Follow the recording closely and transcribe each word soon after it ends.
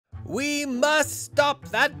We must stop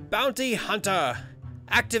that bounty hunter.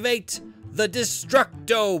 Activate the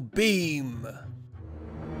Destructo Beam.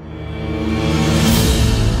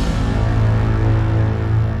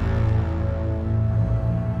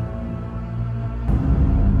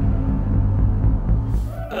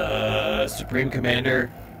 Supreme Commander,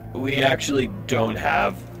 we actually don't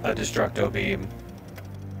have a Destructo Beam.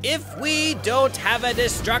 If we don't have a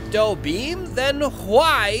Destructo Beam, then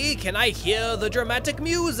why can I hear the dramatic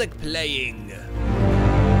music playing?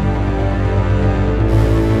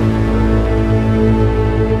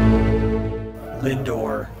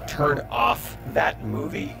 Lindor, turn off that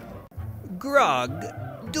movie. Grog,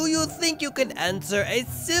 do you think you can answer a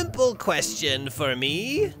simple question for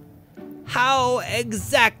me? How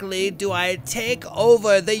exactly do I take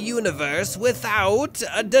over the universe without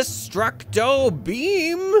a Destructo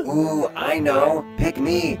Beam? Ooh, I know. Pick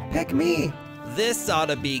me, pick me. This ought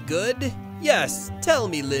to be good. Yes, tell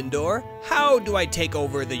me, Lindor, how do I take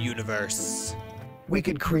over the universe? We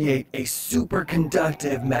could create a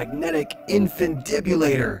superconductive magnetic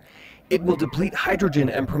infundibulator. It will deplete hydrogen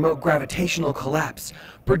and promote gravitational collapse,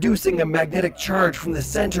 producing a magnetic charge from the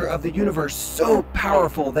center of the universe so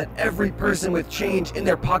powerful that every person with change in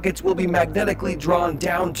their pockets will be magnetically drawn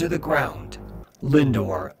down to the ground.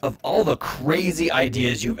 Lindor, of all the crazy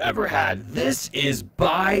ideas you've ever had, this is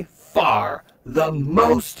by far the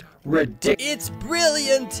most ridiculous. It's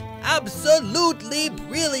brilliant! Absolutely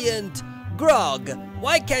brilliant! Grog,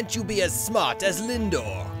 why can't you be as smart as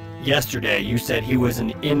Lindor? Yesterday you said he was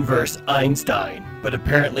an inverse Einstein, but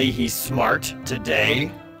apparently he's smart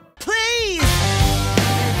today. Please!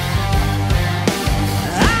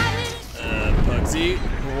 Pugsy,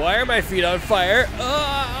 why are my feet on fire?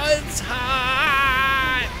 It's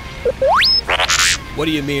hot! What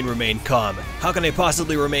do you mean remain calm? How can I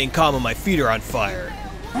possibly remain calm when my feet are on fire?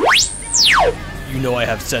 You know I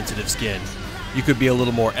have sensitive skin. You could be a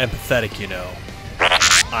little more empathetic, you know.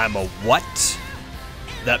 I'm a what?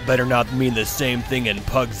 That better not mean the same thing in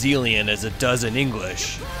Pugzelian as it does in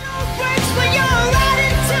English.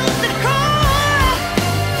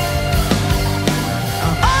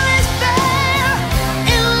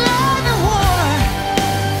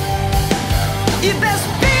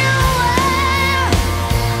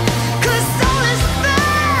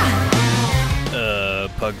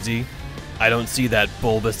 Pugsy, I don't see that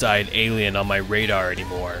bulbous-eyed alien on my radar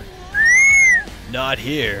anymore. Not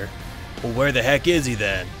here. Well, where the heck is he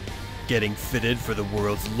then? Getting fitted for the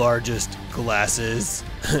world's largest glasses?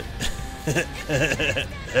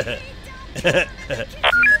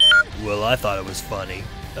 Well, I thought it was funny.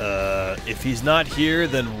 If he's not here,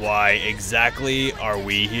 then why exactly are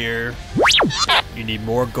we here? You need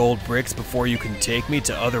more gold bricks before you can take me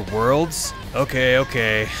to other worlds?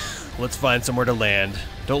 Okay. Let's find somewhere to land.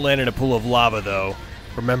 Don't land in a pool of lava, though.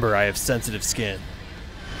 Remember, I have sensitive skin.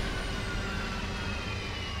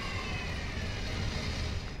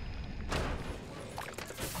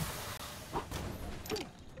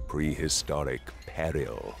 Prehistoric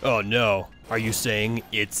peril. Oh no, are you saying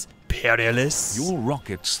it's perilous? Your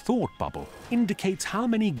rocket's thought bubble indicates how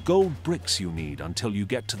many gold bricks you need until you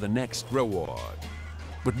get to the next reward.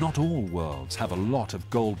 But not all worlds have a lot of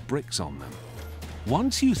gold bricks on them.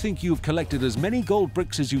 Once you think you've collected as many gold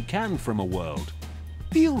bricks as you can from a world,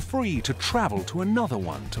 feel free to travel to another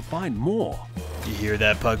one to find more. You hear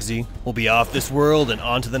that, Pugsy? We'll be off this world and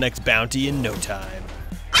on to the next bounty in no time.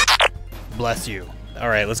 Bless you.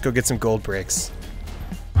 Alright, let's go get some gold bricks.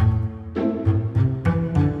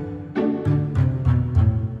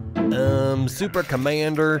 Super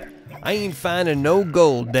Commander, I ain't finding no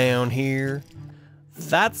gold down here.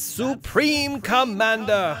 That's Supreme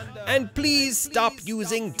Commander! And please stop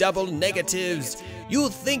using double negatives. You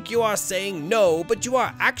think you are saying no, but you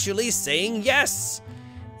are actually saying yes.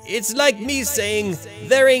 It's like me saying,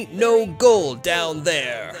 there ain't no gold down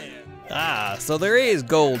there. Ah, so there is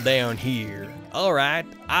gold down here. Alright,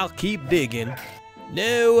 I'll keep digging.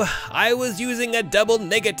 No, I was using a double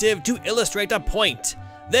negative to illustrate a point.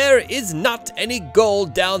 There is not any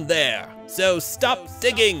gold down there, so stop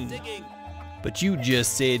digging. But you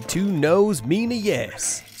just said two no's mean a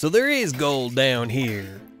yes, so there is gold down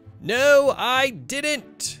here. No, I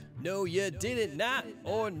didn't. No, you didn't not,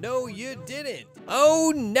 or no, you didn't.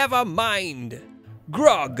 Oh, never mind.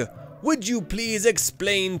 Grog, would you please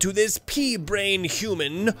explain to this pea-brain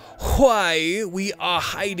human why we are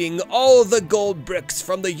hiding all the gold bricks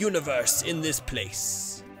from the universe in this place?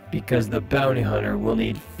 Because the bounty hunter will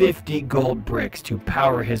need 50 gold bricks to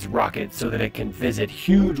power his rocket so that it can visit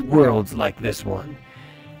huge worlds like this one.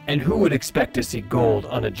 And who would expect to see gold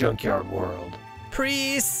on a junkyard world?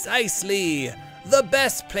 Precisely. The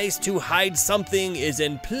best place to hide something is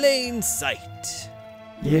in plain sight.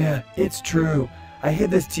 Yeah, it's true. I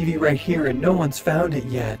hid this TV right here and no one's found it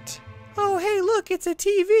yet. Oh, hey, look, it's a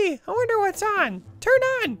TV. I wonder what's on. Turn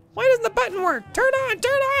on. Why doesn't the button work? Turn on,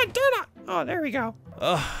 turn on, turn on. Oh, there we go.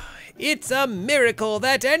 It's a miracle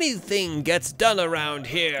that anything gets done around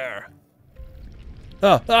here.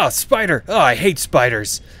 Oh, spider. Oh, I hate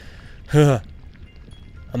spiders. I'm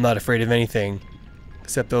not afraid of anything,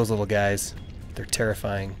 except those little guys. They're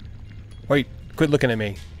terrifying. Wait, quit looking at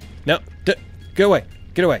me. No, get away,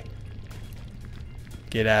 get away.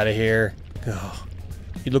 Get out of here. Oh,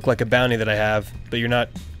 you look like a bounty that I have, but you're not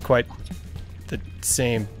quite the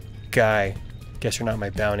same guy. Guess you're not my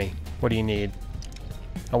bounty. What do you need?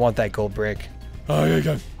 I want that gold brick.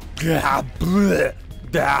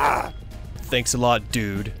 Thanks a lot,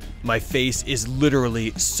 dude. My face is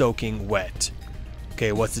literally soaking wet.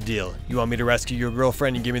 Okay, what's the deal? You want me to rescue your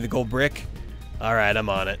girlfriend and give me the gold brick? Alright, I'm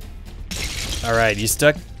on it. Alright, you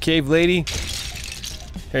stuck, cave lady?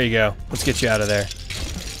 Here you go. Let's get you out of there.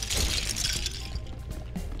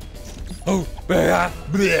 Oh,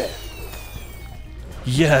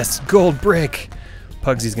 yes, gold brick.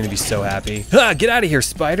 Pugsy's gonna be so happy. Ah, get out of here,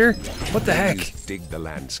 spider! What the heck? Please dig the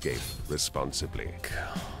landscape responsibly. You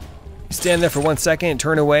stand there for 1 second and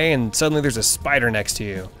turn away, and suddenly there's a spider next to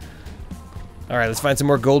you. Alright, let's find some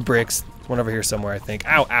more gold bricks. One over here somewhere, I think.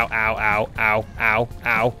 Ow, ow, ow, ow, ow, ow,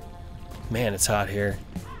 ow. Man, it's hot here.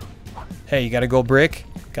 Hey, you got a gold brick?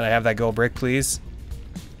 Can I have that gold brick, please?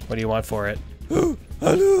 What do you want for it?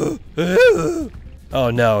 Oh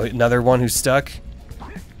no, another one who's stuck?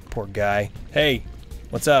 Poor guy. Hey,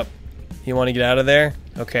 what's up? You want to get out of there?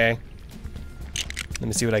 Okay. Let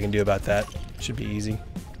me see what I can do about that. Should be easy.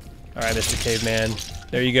 Alright, Mr. Caveman.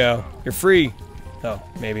 There you go. You're free. Oh,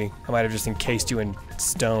 maybe. I might have just encased you in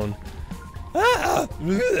stone.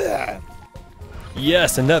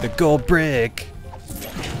 Yes, another gold brick.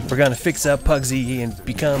 We're gonna fix up Pugsy and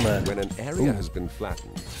become a... When an area has been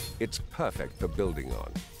flattened, it's perfect for building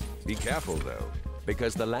on. Be careful though,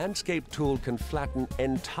 because the landscape tool can flatten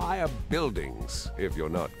entire buildings if you're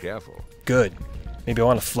not careful. Good. Maybe I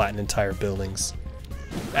want to flatten entire buildings.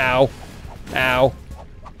 Ow. Ow.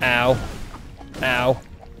 Ow. Ow.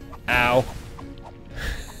 Ow.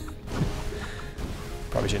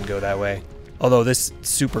 Probably shouldn't go that way. Although this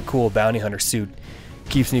super cool bounty hunter suit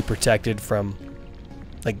keeps me protected from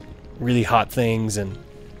like really hot things and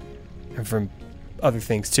from other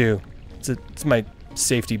things too. It's my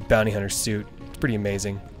safety bounty hunter suit. It's pretty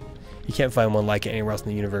amazing. You can't find one like it anywhere else in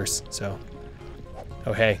the universe, so.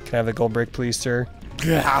 Oh hey, can I have the gold brick please, sir?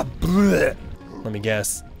 Let me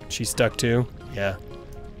guess. She's stuck too? Yeah.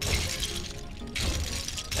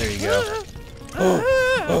 There you go.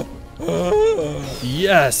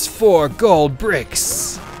 Yes, 4 gold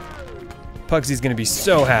bricks! Pugsy's gonna be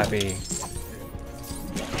so happy.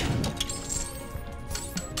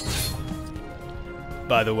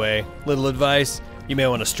 By the way, little advice, you may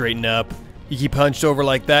want to straighten up. You keep hunched over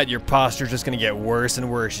like that, your posture's just gonna get worse and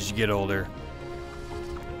worse as you get older.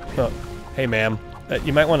 Oh, hey ma'am,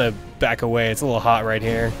 you might want to back away. It's a little hot right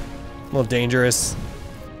here. A little dangerous.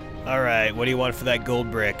 Alright, what do you want for that gold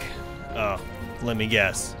brick? Oh, let me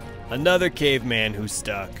guess. Another caveman who's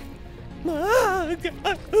stuck. I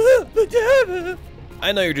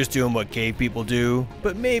know you're just doing what cave people do,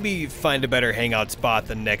 but maybe find a better hangout spot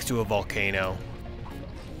than next to a volcano.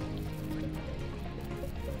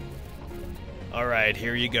 Alright,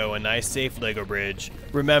 here you go, a nice safe Lego bridge.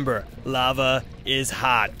 Remember, lava is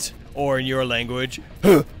hot. Or in your language,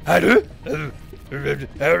 who's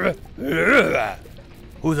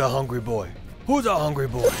a hungry boy? Who's a hungry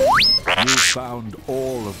boy? You found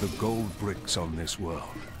all of the gold bricks on this world.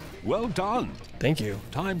 Well done. Thank you.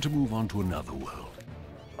 Time to move on to another world.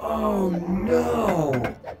 Oh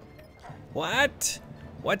no! What?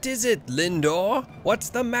 What is it, Lindor? What's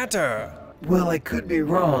the matter? Well, I could be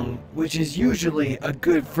wrong, which is usually a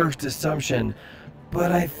good first assumption,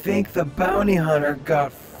 but I think the bounty hunter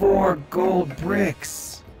got 4 gold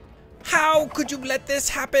bricks. How could you let this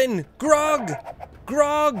happen? Grog!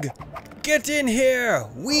 Grog! Get in here!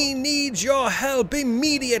 We need your help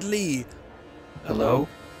immediately! Hello?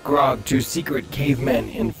 Grog to Secret Caveman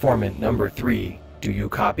Informant number 3. Do you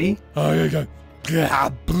copy? Ugh,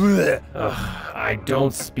 I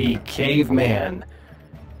don't speak caveman.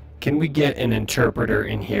 Can we get an interpreter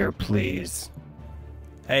in here, please?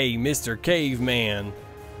 Hey, Mr. Caveman.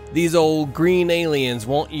 These old green aliens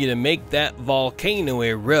want you to make that volcano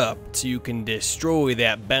erupt so you can destroy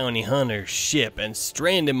that bounty hunter's ship and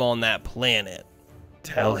strand him on that planet.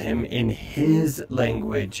 Tell him in his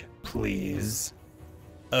language, please.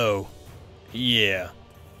 Oh, yeah.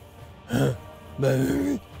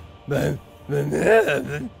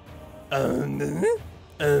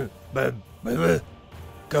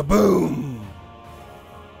 Kaboom!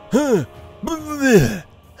 Huh?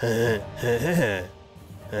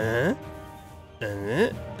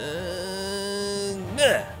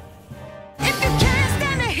 If you can't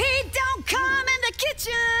stand the heat, don't come in the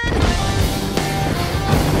kitchen.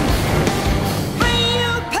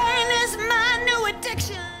 Real pain is my new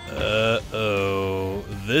addiction. Uh-oh,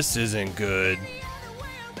 this isn't good.